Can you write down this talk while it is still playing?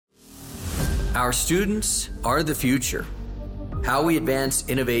Our students are the future. How we advance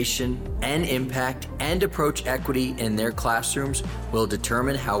innovation and impact and approach equity in their classrooms will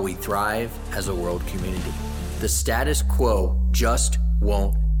determine how we thrive as a world community. The status quo just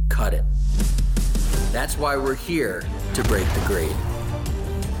won't cut it. That's why we're here to break the grade.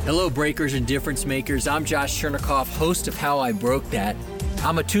 Hello, breakers and difference makers. I'm Josh Chernikoff, host of How I Broke That.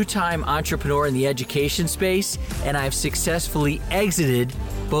 I'm a two-time entrepreneur in the education space, and I've successfully exited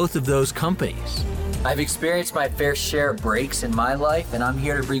both of those companies. I've experienced my fair share of breaks in my life, and I'm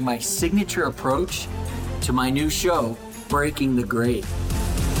here to bring my signature approach to my new show, Breaking the Grade.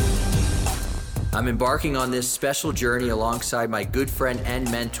 I'm embarking on this special journey alongside my good friend and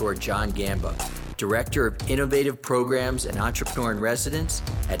mentor, John Gamba, Director of Innovative Programs and Entrepreneur in Residence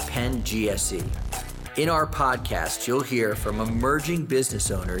at Penn GSE. In our podcast, you'll hear from emerging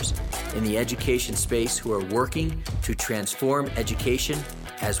business owners in the education space who are working to transform education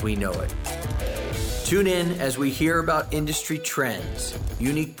as we know it. Tune in as we hear about industry trends,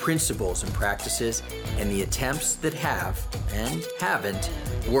 unique principles and practices, and the attempts that have and haven't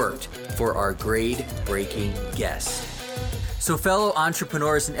worked for our grade-breaking guests. So fellow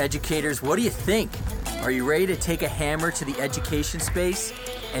entrepreneurs and educators, what do you think? Are you ready to take a hammer to the education space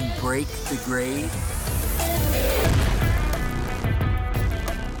and break the grade?